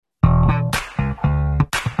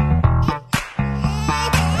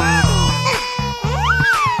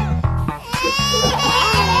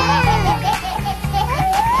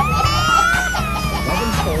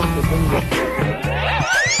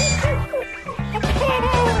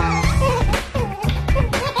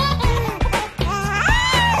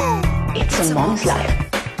Mom's Life.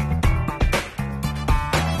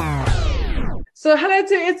 So hello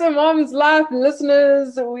to It's a Mom's Life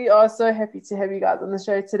listeners. We are so happy to have you guys on the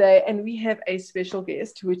show today. And we have a special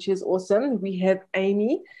guest, which is awesome. We have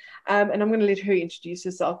Amy, and I'm going to let her introduce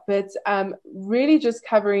herself. But really just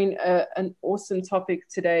covering an awesome topic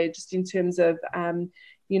today, just in terms of,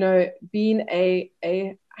 being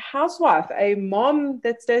a housewife, a mom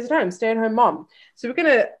that stays at home, stay-at-home mom. So we're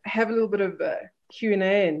going to have a little bit of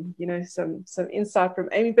Q&A and, some insight from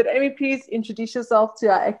Amy. But Amy, please introduce yourself to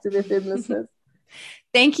our Active FM listeners.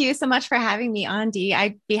 Thank you so much for having me on, Dee.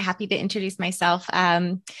 I'd be happy to introduce myself.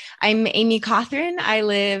 I'm Amy Cawthron. I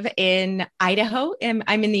live in Idaho. I'm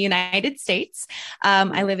in the United States.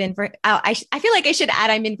 I live in, I feel like I should add,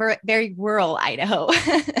 I'm in very rural Idaho.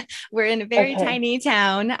 We're in a very tiny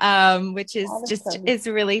town, which is is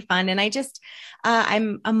really fun. And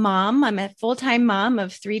I'm a mom. I'm a full-time mom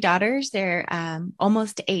of 3 daughters. They're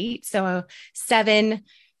almost 8, so 7.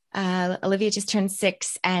 Olivia just turned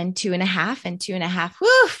 6 and 2.5, and 2.5.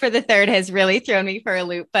 Woo, for the 3rd has really thrown me for a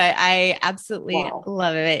loop, but I absolutely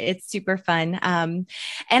love it. It's super fun. And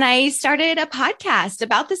I started a podcast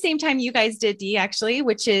about the same time you guys did, Dee, actually,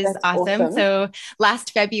 which is awesome. So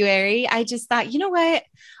last February, I just thought, you know what?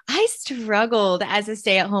 I struggled as a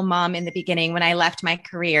stay-at-home mom in the beginning when I left my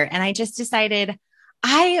career, and I just decided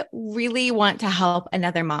I really want to help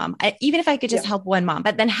another mom, even if I could just help one mom.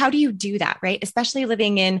 But then how do you do that, right? Especially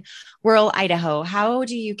living in rural Idaho. How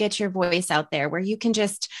do you get your voice out there where you can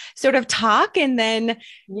just sort of talk and then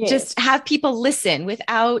just have people listen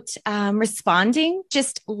without responding?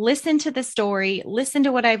 Just listen to the story, listen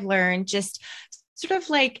to what I've learned, just sort of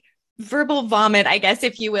like verbal vomit, I guess,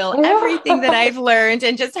 if you will, everything that I've learned,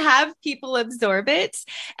 and just have people absorb it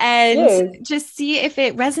and just see if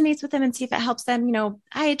it resonates with them and see if it helps them.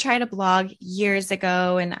 I had tried a blog years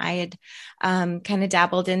ago, and I had kind of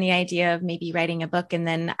dabbled in the idea of maybe writing a book. And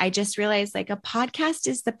then I just realized like a podcast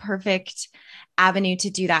is the perfect avenue to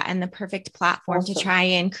do that, and the perfect platform to try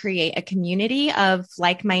and create a community of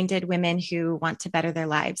like-minded women who want to better their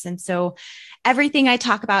lives. And so everything I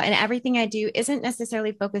talk about and everything I do isn't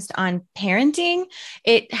necessarily focused on parenting.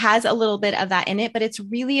 It has a little bit of that in it, but it's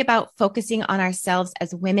really about focusing on ourselves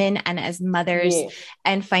as women and as mothers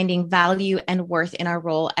and finding value and worth in our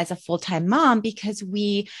role as a full-time mom, because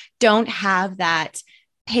we don't have that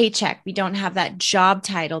paycheck. We don't have that job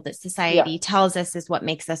title that society tells us is what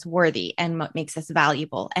makes us worthy and what makes us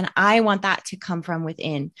valuable. And I want that to come from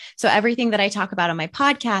within. So everything that I talk about on my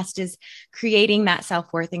podcast is creating that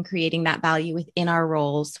self-worth and creating that value within our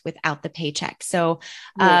roles without the paycheck. So,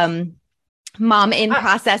 Mom in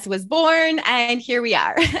Process was born, and here we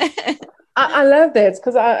are. I love that,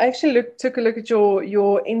 because I actually took a look at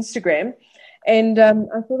your Instagram, and I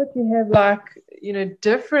saw that you have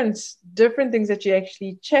different things that you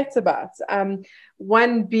actually chat about.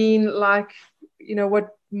 One being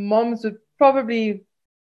what moms would probably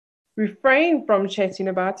refrain from chatting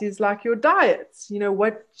about is like your diets.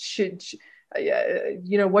 What should you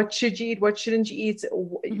eat? What shouldn't you eat?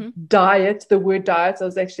 Diet. The word diet. I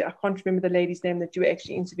can't remember the lady's name that you were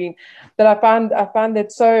actually interviewing, but I found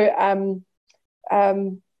that so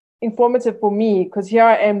informative for me, because here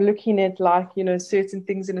I am looking at certain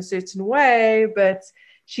things in a certain way, but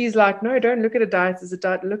she's like, no, don't look at a diet as a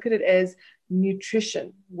diet, look at it as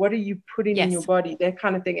nutrition. What are you putting in your body, that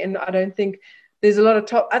kind of thing. And I don't think there's a lot of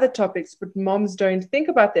other topics, but moms don't think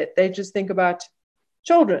about that. They just think about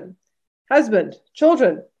children, husband,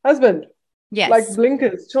 children, husband, like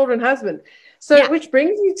blinkers, children, husband. So which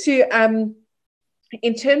brings me to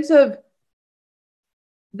in terms of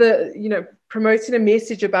the promoting a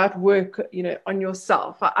message about work on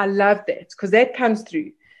yourself. I love that, because that comes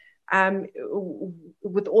through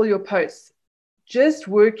with all your posts. Just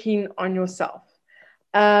working on yourself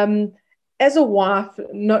as a wife,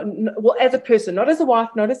 as a person, not as a wife,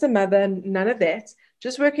 not as a mother, none of that.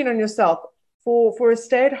 Just working on yourself. For a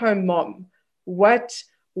stay-at-home mom, what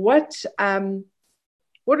would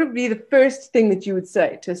be the first thing that you would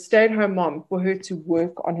say to a stay-at-home mom for her to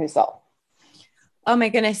work on herself? Oh my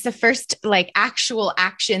goodness. The first actual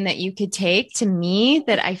action that you could take, to me,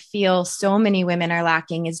 that I feel so many women are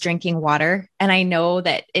lacking, is drinking water. And I know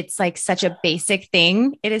that it's such a basic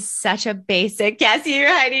thing. It is such a basic. Cassie,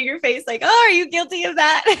 you're hiding your face like, oh, are you guilty of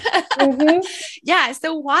that? Yeah.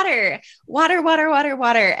 So water.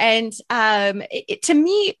 And to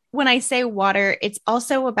me, when I say water, it's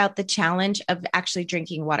also about the challenge of actually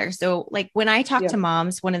drinking water. So when I talk to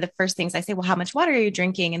moms, one of the first things I say, well, how much water are you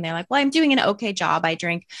drinking? And they're like, well, I'm doing an okay job. job, I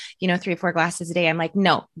drink, 3 or 4 glasses a day. I'm like,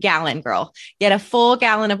 no, gallon, girl, get a full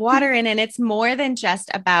gallon of water in. And it's more than just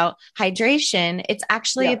about hydration. It's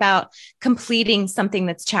actually about completing something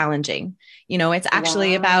that's challenging. It's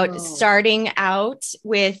actually about starting out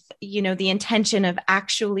with, the intention of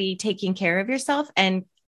actually taking care of yourself and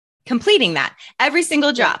completing that every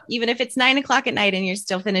single job, even if it's 9 o'clock at night and you're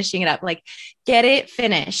still finishing it up, like get it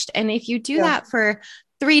finished. And if you do that for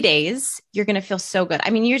 3 days, you're going to feel so good.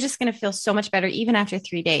 I mean, you're just going to feel so much better even after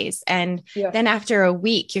 3 days. And then after a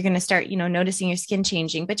week, you're going to start, noticing your skin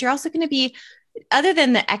changing, but you're also going to be, other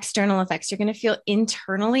than the external effects, you're going to feel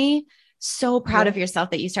internally so proud of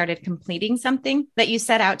yourself that you started completing something, that you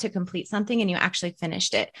set out to complete something and you actually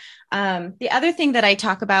finished it. The other thing that I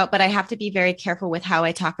talk about, but I have to be very careful with how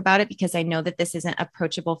I talk about it, because I know that this isn't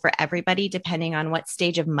approachable for everybody depending on what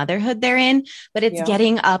stage of motherhood they're in, but it's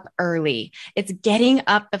getting up early. It's getting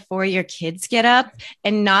up before your kids get up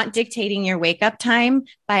and not dictating your wake up time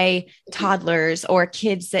by toddlers or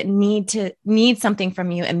kids that need something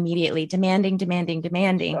from you immediately,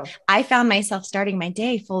 demanding. I found myself starting my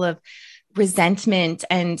day full of resentment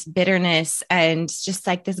and bitterness and just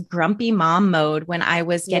like this grumpy mom mode when I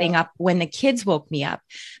was getting up when the kids woke me up.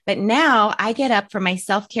 But now I get up for my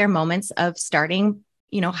self-care moments of starting,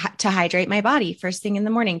 to hydrate my body first thing in the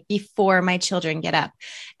morning before my children get up.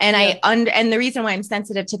 And and the reason why I'm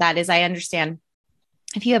sensitive to that is I understand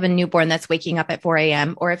if you have a newborn that's waking up at 4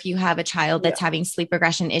 a.m. or if you have a child that's having sleep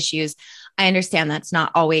regression issues, I understand that's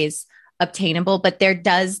not always obtainable, but there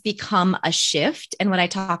does become a shift. And what I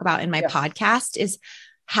talk about in my podcast is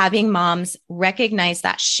having moms recognize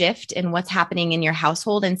that shift in what's happening in your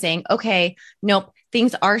household and saying, okay, nope,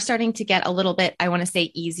 things are starting to get a little bit, I want to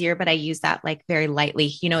say easier, but I use that like very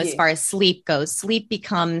lightly, as far as sleep goes, sleep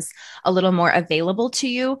becomes a little more available to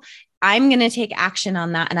you. I'm going to take action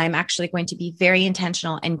on that. And I'm actually going to be very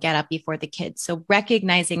intentional and get up before the kids. So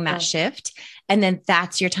recognizing that shift. And then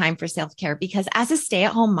that's your time for self-care, because as a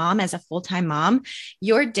stay-at-home mom, as a full-time mom,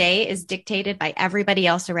 your day is dictated by everybody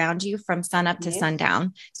else around you from sun up to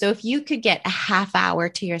sundown. So if you could get a half hour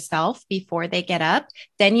to yourself before they get up,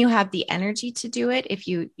 then you have the energy to do it. If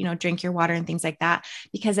you, drink your water and things like that,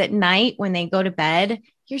 because at night when they go to bed,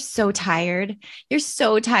 you're so tired. You're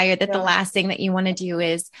so tired that the last thing that you want to do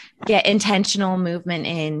is get intentional movement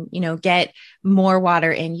in, get more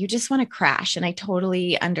water in. You just want to crash. And I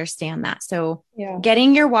totally understand that. So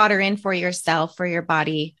getting your water in for yourself, for your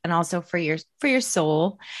body, and also for your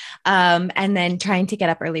soul. And then trying to get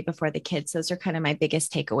up early before the kids. Those are kind of my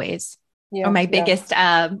biggest takeaways or my biggest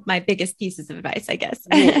pieces of advice, I guess.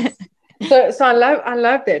 Yes. So I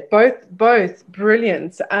love that. Both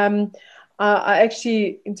brilliant. I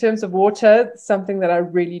actually, in terms of water, something that I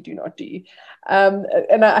really do not do.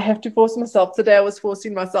 And I have to force myself. Today I was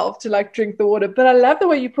forcing myself to like drink the water, but I love the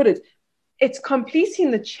way you put it. It's completing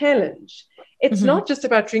the challenge. It's not just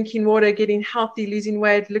about drinking water, getting healthy, losing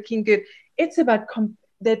weight, looking good. It's about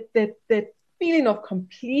that feeling of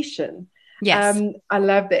completion. Yes. I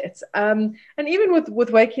love that. And even with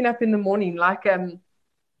waking up in the morning, like,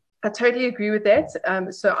 I totally agree with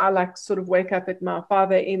that. So I like sort of wake up at my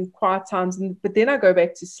 5 a.m. quiet times, but then I go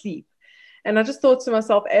back to sleep. And I just thought to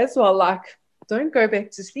myself as well, like, don't go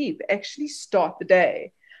back to sleep. Actually start the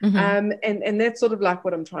day. And that's sort of like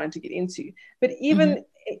what I'm trying to get into. But even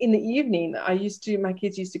in the evening, my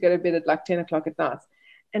kids used to go to bed at like 10 o'clock at night.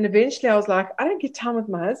 And eventually I was like, I don't get time with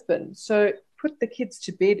my husband. So put the kids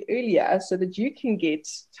to bed earlier so that you can get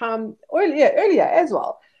time earlier as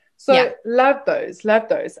well. So love those.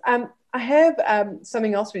 I have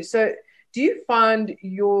something else for you. So do you find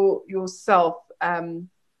yourself,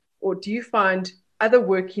 or do you find other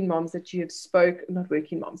working moms that you have not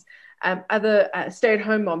working moms, other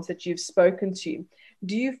stay-at-home moms that you've spoken to,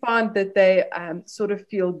 do you find that they sort of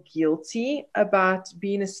feel guilty about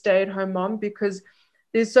being a stay-at-home mom? Because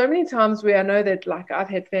there's so many times where I know that, like, I've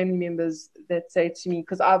had family members that say to me,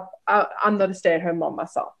 because I'm not a stay-at-home mom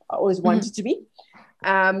myself. I always wanted to be.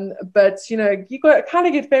 But you got kind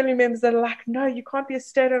of get family members that are like, no, you can't be a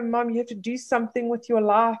stay-at-home mom. You have to do something with your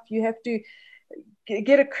life. You have to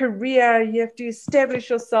get a career. You have to establish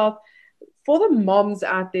yourself. For the moms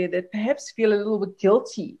out there that perhaps feel a little bit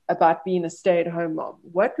guilty about being a stay-at-home mom,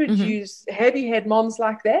 what would you have? You had moms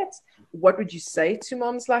like that? What would you say to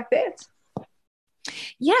moms like that?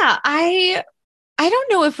 Yeah, I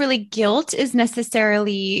don't know if really guilt is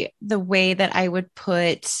necessarily the way that I would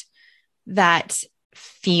put that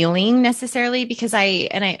feeling necessarily, because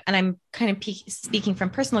I'm kind of speaking from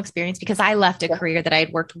personal experience, because I left a career that I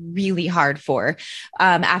had worked really hard for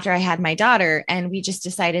after I had my daughter, and we just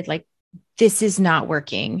decided like, this is not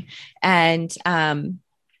working. And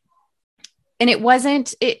And it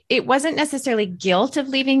wasn't necessarily guilt of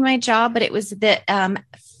leaving my job, but it was the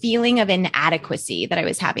feeling of inadequacy that I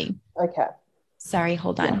was having. Okay. Sorry,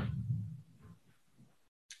 hold on.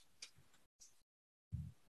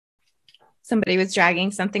 Somebody was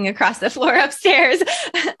dragging something across the floor upstairs.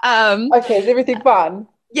 Okay, is everything fine?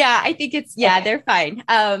 Yeah, I think they're fine.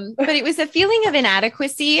 But it was a feeling of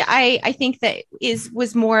inadequacy. I think that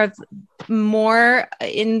was more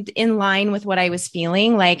in line with what I was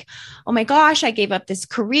feeling, like, oh my gosh, I gave up this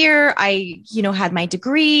career. I, had my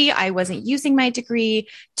degree. I wasn't using my degree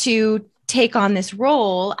to take on this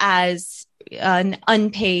role as an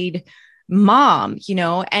unpaid mom,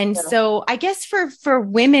 and so I guess for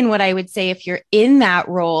women, what I would say, if you're in that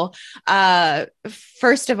role,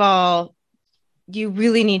 first of all, you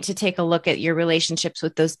really need to take a look at your relationships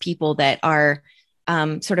with those people that are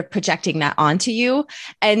sort of projecting that onto you.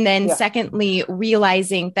 And then secondly,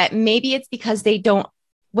 realizing that maybe it's because they don't,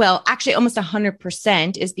 well, actually almost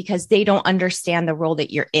 100% is because they don't understand the role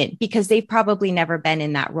that you're in, because they've probably never been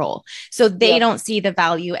in that role. So they don't see the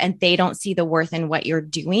value and they don't see the worth in what you're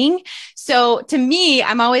doing. So to me,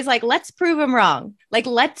 I'm always like, let's prove them wrong. Like,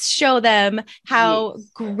 let's show them how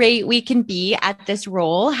great we can be at this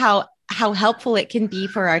role, how helpful it can be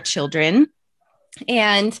for our children.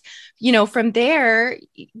 And, from there,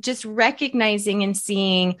 just recognizing and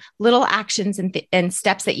seeing little actions and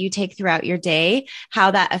steps that you take throughout your day,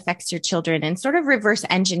 how that affects your children, and sort of reverse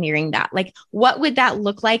engineering that. Like, what would that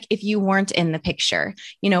look like if you weren't in the picture?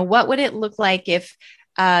 What would it look like if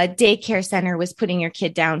daycare center was putting your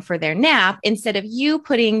kid down for their nap instead of you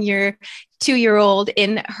putting your 2-year-old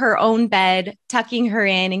in her own bed, tucking her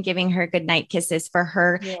in and giving her goodnight kisses for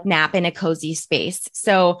her nap in a cozy space.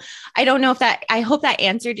 So I don't know I hope that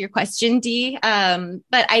answered your question, Dee. But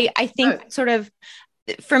I think sort of,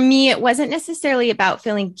 for me, it wasn't necessarily about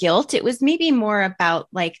feeling guilt. It was maybe more about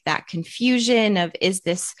like that confusion of, is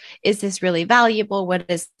this really valuable? What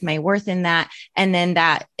is my worth in that? And then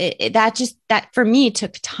that for me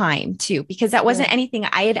took time too, because that wasn't anything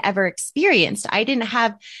I had ever experienced. I didn't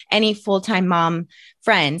have any full-time mom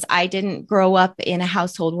friends. I didn't grow up in a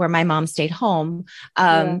household where my mom stayed home.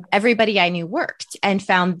 Everybody I knew worked and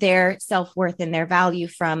found their self-worth and their value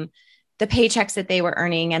from the paychecks that they were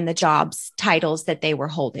earning and the jobs titles that they were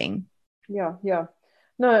holding. Yeah.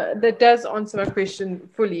 No, that does answer my question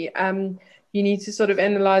fully. You need to sort of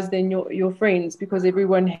analyze then your friends, because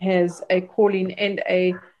everyone has a calling and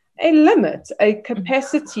a limit, a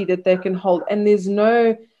capacity that they can hold. And there's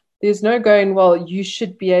no going, well, you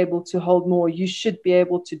should be able to hold more. You should be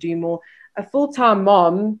able to do more. A full-time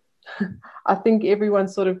mom, I think everyone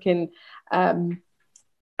sort of can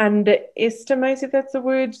underestimate, if that's the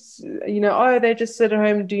word, they just sit at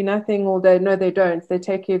home and do nothing all day. No, they don't. They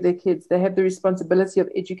take care of their kids. They have the responsibility of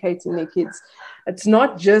educating their kids. It's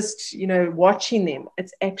not just, watching them.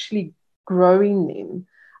 It's actually growing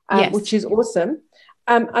them, which is awesome.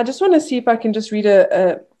 I just want to see if I can just read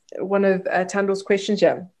one of Tandal's questions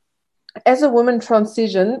here. As women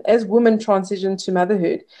transition to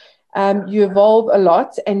motherhood, you evolve a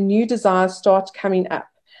lot and new desires start coming up.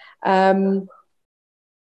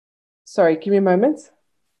 Sorry, give me a moment.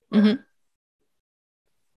 Mm-hmm.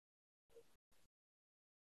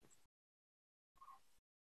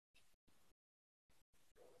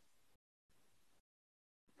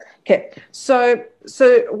 Okay, so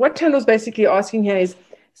what Tandal's basically asking here is,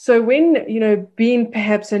 so when, being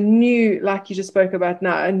perhaps a new, like you just spoke about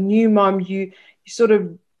now, a new mom, you sort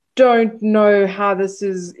of don't know how this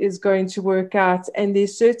is going to work out, and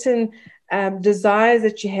there's certain desires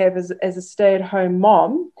that you have as a stay-at-home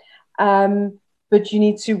mom, but you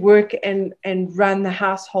need to work and run the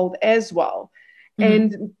household as well. Mm-hmm.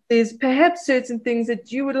 And there's perhaps certain things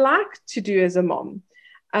that you would like to do as a mom.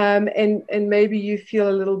 And maybe you feel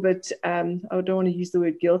a little bit, I don't want to use the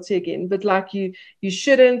word guilty again, but like you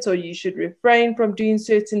shouldn't, or you should refrain from doing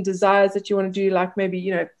certain desires that you want to do, like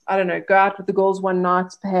maybe, I don't know, go out with the girls one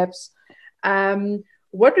night, perhaps.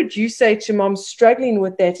 What would you say to moms struggling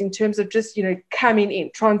with that in terms of just,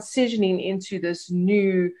 transitioning into this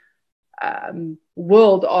new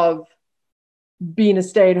world of being a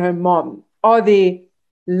stay-at-home mom? Are there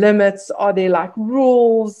limits? Are there like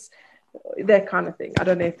rules? That kind of thing. I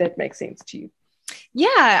don't know if that makes sense to you.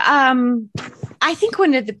 Yeah. I think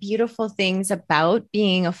one of the beautiful things about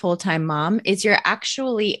being a full-time mom is you're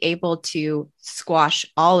actually able to squash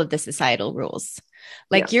all of the societal rules.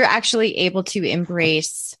 Like you're actually able to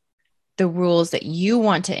embrace the rules that you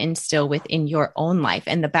want to instill within your own life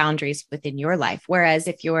and the boundaries within your life. Whereas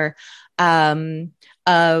if you're um,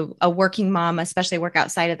 a working mom, especially work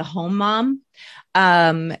outside of the home mom,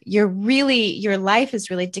 your life is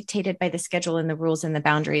really dictated by the schedule and the rules and the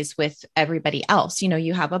boundaries with everybody else. You know,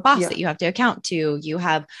 you have a boss Yeah. that you have to account to, you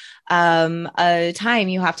have a time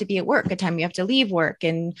you have to be at work, a time you have to leave work,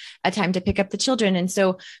 and a time to pick up the children. And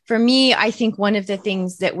so for me, I think one of the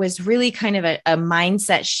things that was really kind of a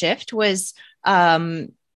mindset shift was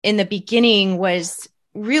in the beginning was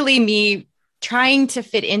really me trying to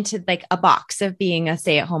fit into like a box of being a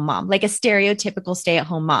stay-at-home mom, like a stereotypical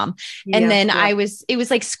stay-at-home mom. And Yeah. then Yeah. it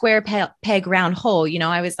was like square peg round hole. You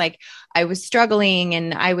know, I was struggling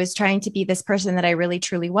and I was trying to be this person that I really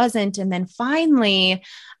truly wasn't. And then finally,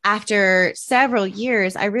 after several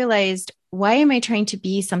years, I realized, why am I trying to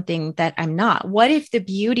be something that I'm not? What if the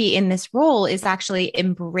beauty in this role is actually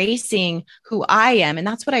embracing who I am? And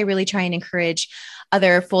that's what I really try and encourage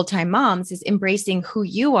other full-time moms, is embracing who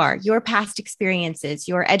you are, your past experiences,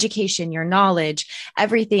 your education, your knowledge,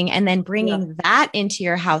 everything, and then Yeah. bringing that into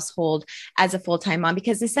your household as a full-time mom.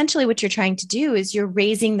 Because essentially what you're trying to do is you're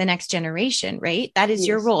raising the next generation, right? That is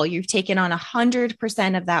your Yes. role. You've taken on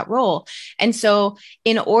 100% of that role. And so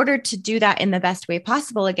in order to do that in the best way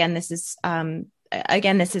possible, again, this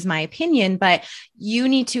is my opinion, but you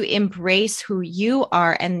need to embrace who you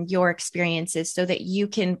are and your experiences so that you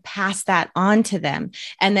can pass that on to them.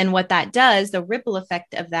 And then what that does, the ripple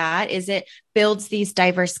effect of that, is it builds these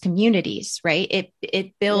diverse communities, right? It Yeah.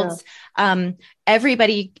 builds,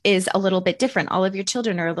 everybody is a little bit different. All of your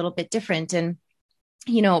children are a little bit different. And,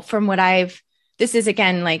 you know, from what this is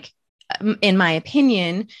again, like, in my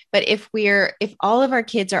opinion, but if all of our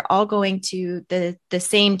kids are all going to the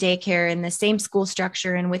same daycare and the same school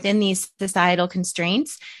structure and within these societal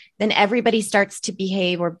constraints, then everybody starts to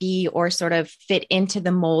behave or be or sort of fit into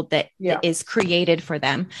the mold that Yeah. is created for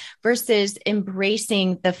them, versus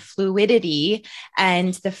embracing the fluidity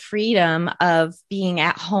and the freedom of being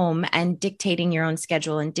at home and dictating your own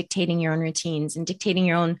schedule and dictating your own routines and dictating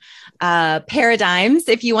your own paradigms,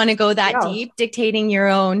 if you want to go that Yeah. deep, dictating your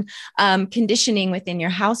own conditioning within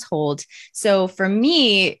your household. So for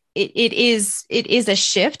me, it is a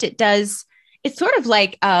shift. It's sort of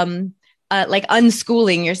like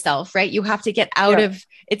unschooling yourself, right? You have to get out Yeah. of,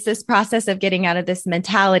 it's this process of getting out of this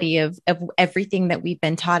mentality of everything that we've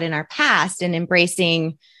been taught in our past and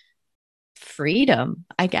embracing freedom,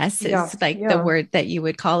 I guess, Yeah. is like the Yeah. word that you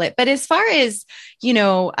would call it. But as far as, you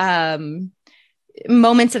know,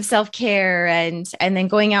 moments of self-care and then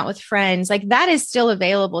going out with friends, like that is still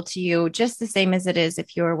available to you just the same as it is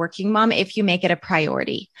if you're a working mom, if you make it a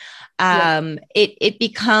priority. Yeah. It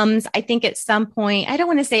becomes, I think at some point, I don't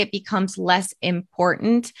want to say it becomes less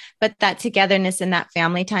important, but that togetherness and that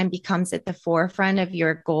family time becomes at the forefront of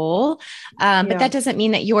your goal. But Yeah. that doesn't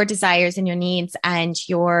mean that your desires and your needs and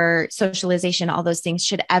your socialization, all those things,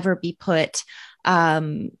 should ever be put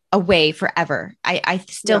away forever. I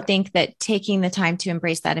still Yeah. think that taking the time to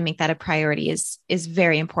embrace that and make that a priority is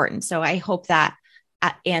very important. So I hope that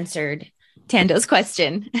answered Tando's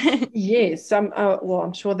question. Yes. Well,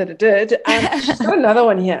 I'm sure that it did. She's got another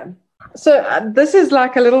one here. So this is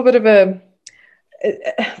like a little bit of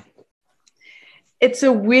it's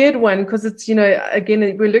a weird one because it's, you know,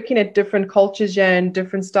 again, we're looking at different cultures here and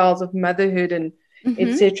different styles of motherhood and Mm-hmm.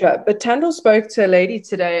 etc. But Tando spoke to a lady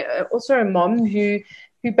today, also a mom who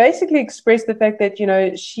basically expressed the fact that, you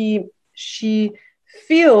know, she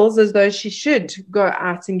feels as though she should go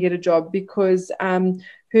out and get a job because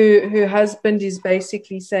her husband is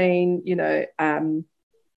basically saying, you know,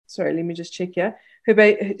 sorry, let me just check here.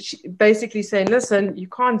 Basically saying, listen, you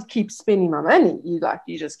can't keep spending my money.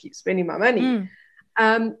 You just keep spending my money.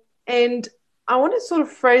 Mm. And I want to sort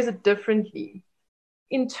of phrase it differently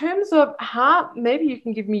in terms of how, maybe you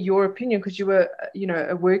can give me your opinion because you were, you know,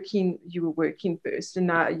 you were working first and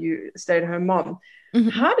now you stay-at-home mom. Mm-hmm.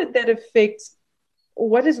 How did that affect,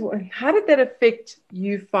 how did that affect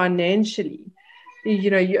you financially?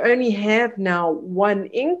 You know, you only have now one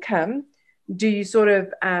income. Do you sort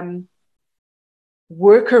of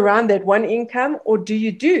work around that one income, or do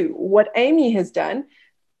you do what Amy has done?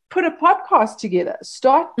 Put a podcast together,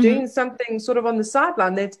 start Mm-hmm. doing something sort of on the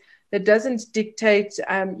sideline that doesn't dictate,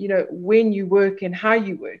 you know, when you work and how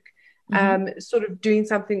you work. Mm-hmm. Sort of doing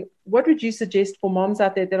something. What would you suggest for moms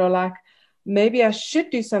out there that are like, maybe I should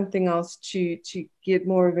do something else to get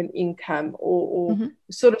more of an income, or Mm-hmm.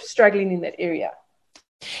 sort of struggling in that area?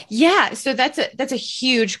 Yeah, so that's a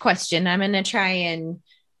huge question. I'm going to try and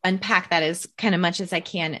unpack that as kind of much as I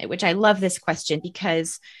can, which I love this question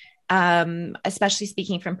because especially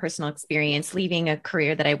speaking from personal experience, leaving a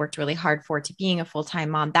career that I worked really hard for to being a full-time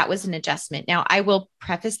mom, that was an adjustment. Now, I will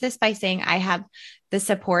preface this by saying I have the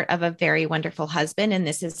support of a very wonderful husband, and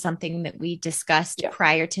this is something that we discussed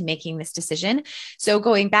prior to making this decision. So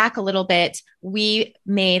going back a little bit, we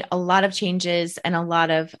made a lot of changes and a lot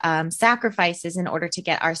of sacrifices in order to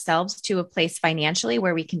get ourselves to a place financially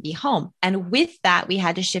where we can be home. And with that, we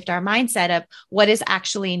had to shift our mindset of what is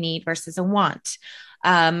actually a need versus a want.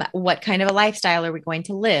 What kind of a lifestyle are we going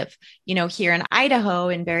to live? You know, here in Idaho,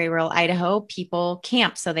 in very rural Idaho, people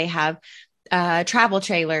camp. So they have travel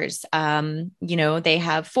trailers, you know, they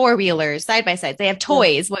have four-wheelers, side-by-sides, they have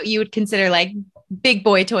toys, what you would consider like big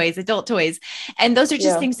boy toys, adult toys. And those are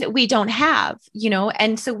just things that we don't have, you know?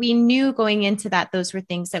 And so we knew going into that, those were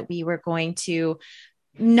things that we were going to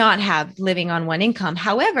not have living on one income.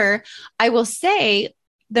 However, I will say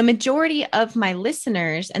the majority of my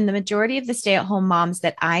listeners and the majority of the stay-at-home moms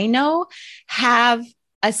that I know have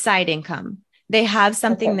a side income. They have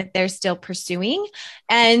something that they're still pursuing.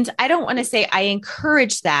 And I don't want to say I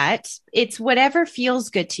encourage that. It's whatever feels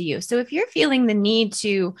good to you. So if you're feeling the need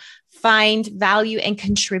to find value and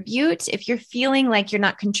contribute, if you're feeling like you're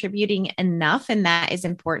not contributing enough and that is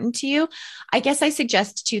important to you, I guess I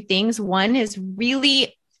suggest two things. One is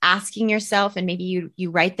really asking yourself, and maybe you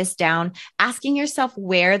write this down, asking yourself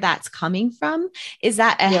where that's coming from. Is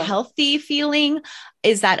that a healthy feeling?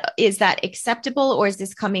 Is that acceptable? Or is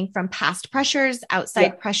this coming from past pressures,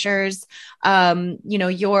 outside pressures, you know,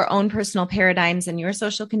 your own personal paradigms and your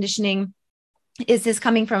social conditioning? Is this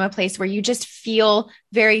coming from a place where you just feel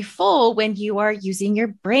very full when you are using your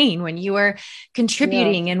brain, when you are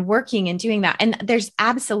contributing and working and doing that? And there's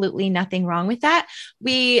absolutely nothing wrong with that.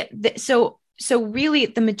 So really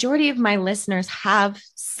the majority of my listeners have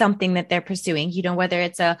something that they're pursuing, you know, whether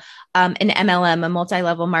it's an MLM, a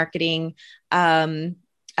multi-level marketing, you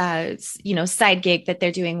know, side gig that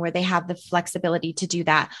they're doing where they have the flexibility to do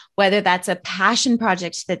that, whether that's a passion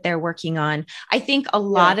project that they're working on. I think a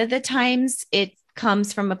lot of the times it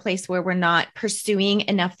comes from a place where we're not pursuing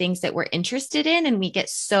enough things that we're interested in. And we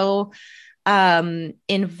get so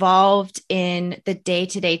involved in the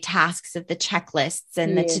day-to-day tasks of the checklists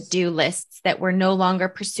and the to-do lists that we're no longer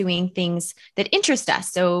pursuing things that interest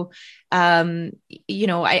us. So, you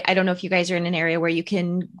know, I don't know if you guys are in an area where you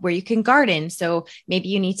can garden. So maybe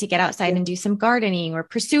you need to get outside and do some gardening, or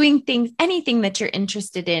pursuing things, anything that you're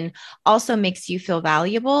interested in also makes you feel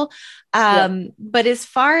valuable. But as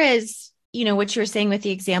far as, you know, what you were saying with the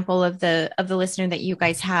example of the listener that you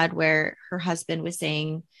guys had, where her husband was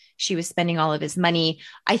saying she was spending all of his money,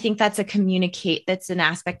 I think that's an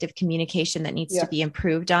aspect of communication that needs to be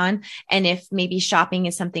improved on. And if maybe shopping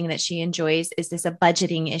is something that she enjoys, is this a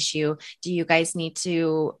budgeting issue? Do you guys need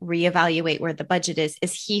to reevaluate where the budget is?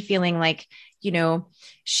 Is he feeling like, you know,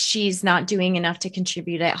 she's not doing enough to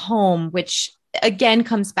contribute at home, which again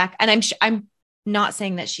comes back, and I'm not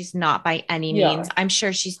saying that she's not by any means. I'm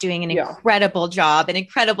sure she's doing an incredible job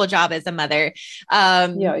as a mother,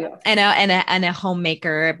 and a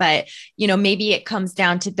homemaker. But, you know, maybe it comes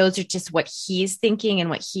down to, those are just what he's thinking and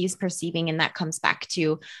what he's perceiving. And that comes back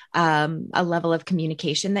to a level of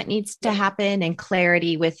communication that needs to happen, and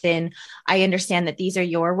clarity within, I understand that these are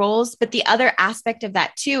your roles. But the other aspect of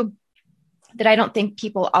that too, that I don't think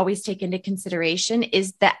people always take into consideration,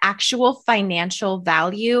 is the actual financial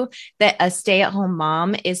value that a stay-at-home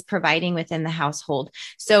mom is providing within the household.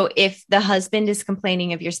 So if the husband is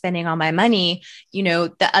complaining of, you're spending all my money, you know,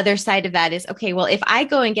 the other side of that is, okay, well, if I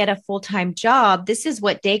go and get a full-time job, this is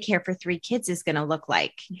what daycare for 3 kids is going to look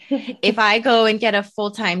like. If I go and get a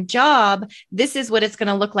full-time job, this is what it's going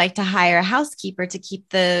to look like to hire a housekeeper to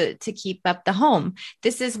keep up the home.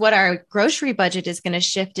 This is what our grocery budget is going to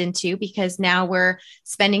shift into, because now we're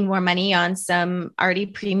spending more money on some already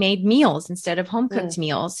pre-made meals instead of home cooked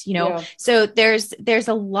meals, you know? So there's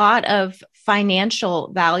a lot of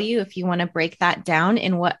financial value, if you want to break that down,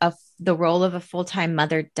 in what the role of a full-time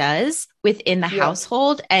mother does within the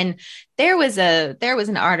household. And there was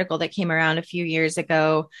an article that came around a few years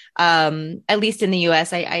ago, at least in the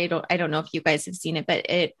US. I don't know if you guys have seen it, but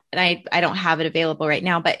I don't have it available right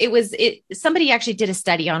now, but somebody actually did a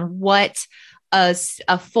study on what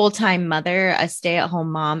a full-time mother, a stay-at-home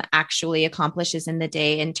mom, actually accomplishes in the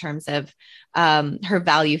day in terms of her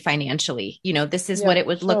value financially. You know, this is what it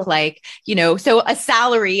would look like, you know, so a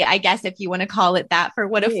salary, I guess, if you want to call it that, for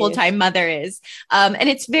what a full-time mother is. And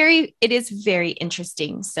it is very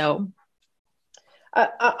interesting. So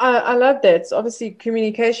I love that. So obviously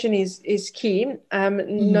communication is key.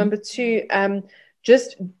 Number 2,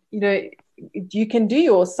 just, you know, you can do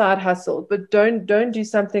your side hustle, but don't do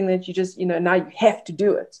something that you just, you know, now you have to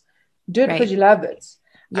do it. Do it because you love it.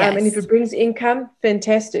 And if Yes. it brings income,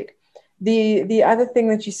 fantastic. The other thing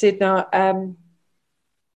that you said now,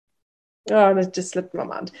 oh, that just slipped my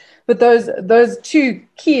mind. But those two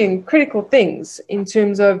key and critical things in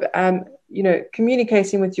terms of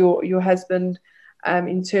communicating with your husband,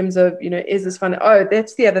 in terms of is this fun? Oh,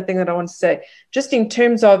 that's the other thing that I want to say. Just in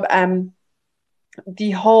terms of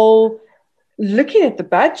the whole looking at the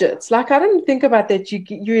budgets, like I didn't think about that.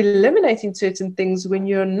 You're eliminating certain things when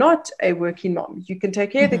you're not a working mom. You can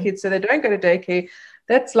take care of the kids so they don't go to daycare.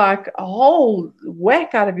 That's like a whole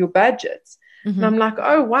whack out of your budgets. And I'm like,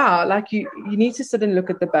 oh wow, like you need to sit and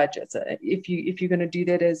look at the budgets if you're going to do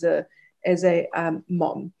that as a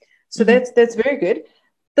mom. So that's very good.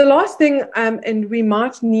 The last thing, and we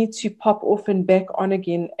might need to pop off and back on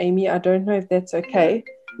again, Amy. I don't know if that's okay.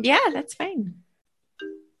 Yeah, that's fine.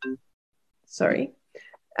 Sorry.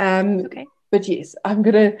 Okay. But yes, I'm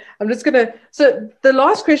just gonna. So the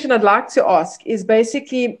last question I'd like to ask is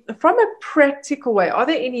basically from a practical way. Are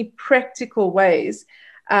there any practical ways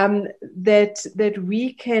that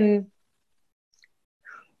we can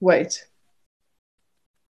wait?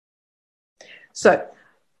 So,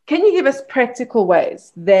 can you give us practical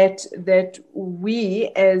ways that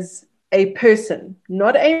we as a person,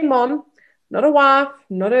 not a mom, not a wife,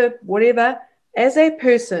 not a whatever, as a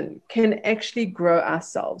person can actually grow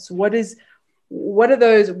ourselves? What are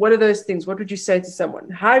those things? What would you say to someone?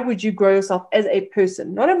 How would you grow yourself as a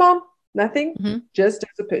person? Not a mom, nothing, just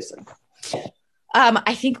as a person.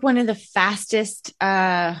 I think one of the fastest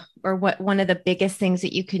one of the biggest things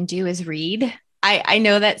that you can do is read. I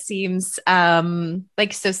know that seems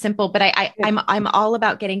like so simple, but I'm all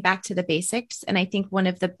about getting back to the basics. And I think one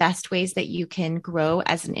of the best ways that you can grow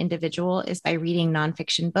as an individual is by reading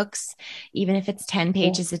nonfiction books, even if it's 10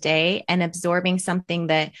 pages a day, and absorbing something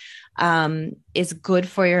that is good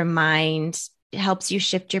for your mind, helps you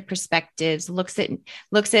shift your perspectives, looks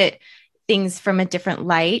at things from a different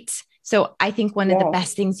light. So I think one of the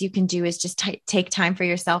best things you can do is just take time for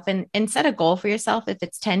yourself and set a goal for yourself. If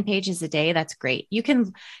it's 10 pages a day, that's great. You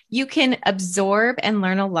can absorb and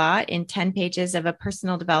learn a lot in 10 pages of a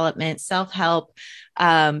personal development, self-help,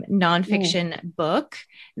 nonfiction book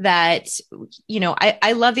that,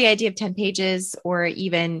 I love the idea of 10 pages, or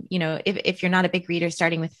even, if you're not a big reader,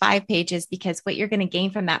 starting with 5 pages, because what you're going to gain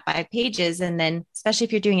from that 5 pages, and then especially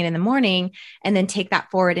if you're doing it in the morning and then take that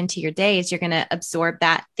forward into your days, you're going to absorb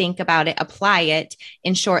that, think about it, apply it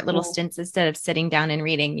in short little stints instead of sitting down and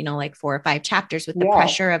reading, like 4 or 5 chapters with the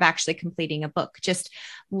pressure of actually completing a book. Just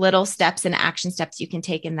little steps and action steps you can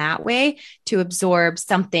take in that way to absorb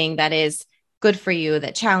something that is good for you,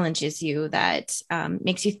 that challenges you, that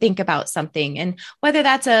makes you think about something. And whether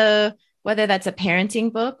that's a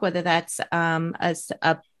parenting book, whether that's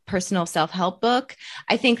a personal self-help book,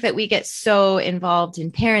 I think that we get so involved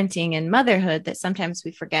in parenting and motherhood that sometimes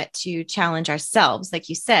we forget to challenge ourselves. Like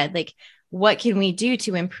you said, like, what can we do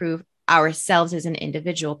to improve ourselves as an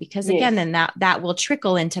individual? Because again, then that will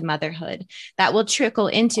trickle into motherhood, that will trickle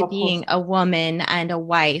into being a woman and a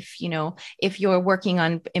wife. If you're working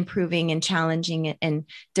on improving and challenging and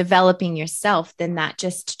developing yourself, then that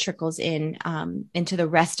just trickles in into the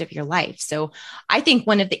rest of your life. So I think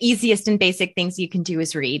one of the easiest and basic things you can do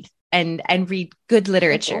is read and read good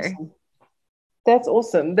literature. That's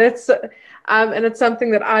awesome. And it's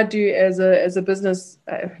something that I do as a business.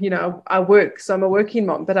 I work, so I'm a working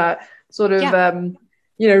mom, but I sort of,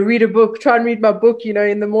 read a book, try and read my book,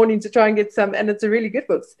 in the morning to try and get some, and it's a really good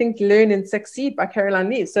book. Think, Learn and Succeed by Caroline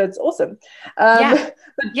Leaf. So it's awesome. But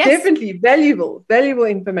definitely valuable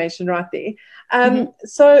information right there.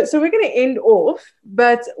 So we're going to end off,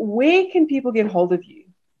 but where can people get hold of you?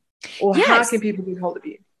 Or how can people get hold of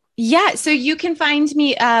you? Yeah, so you can find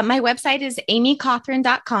me. My website is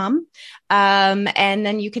amycawthron.com. And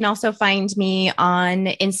then you can also find me on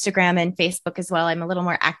Instagram and Facebook as well. I'm a little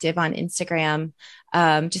more active on Instagram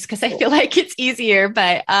just because I feel like it's easier.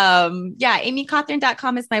 But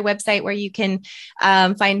amycawthron.com is my website where you can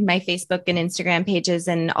find my Facebook and Instagram pages,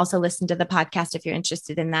 and also listen to the podcast if you're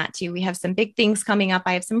interested in that too. We have some big things coming up.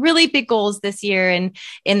 I have some really big goals this year and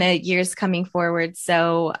in the years coming forward.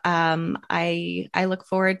 So I look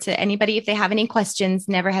forward to anybody. If they have any questions,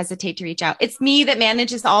 never hesitate to reach out. It's me that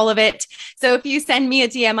manages all of it. So if you send me a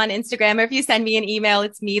DM on Instagram, or if you send me an email,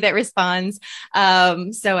 it's me that responds.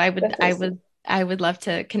 So I would love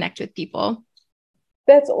to connect with people.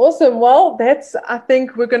 That's awesome. Well, I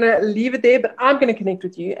think we're going to leave it there, but I'm going to connect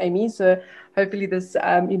with you, Amy. So hopefully this,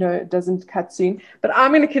 doesn't cut soon, but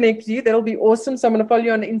I'm going to connect with you. That'll be awesome. So I'm going to follow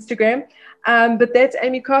you on Instagram. But that's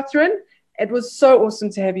Amy Cawthron. It was so awesome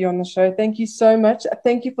to have you on the show. Thank you so much.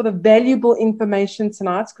 Thank you for the valuable information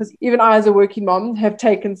tonight, because even I, as a working mom, have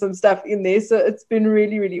taken some stuff in there. So it's been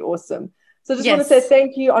really, really awesome. So I just want to say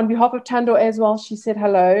thank you on behalf of Tando as well. She said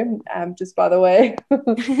hello, just by the way.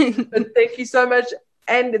 But thank you so much.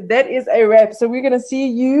 And that is a wrap. So we're going to see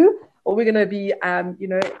you, or we're going to be,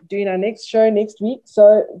 doing our next show next week.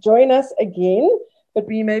 So join us again. But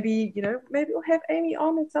we maybe we'll have Amy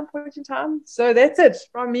on at some point in time. So that's it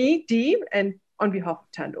from me, Dee, and on behalf of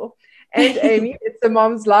Tando and Amy. It's a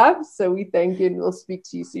Mom's Life. So we thank you, and we'll speak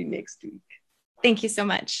to you soon next week. Thank you so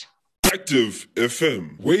much. Active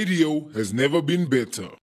FM. Radio has never been better.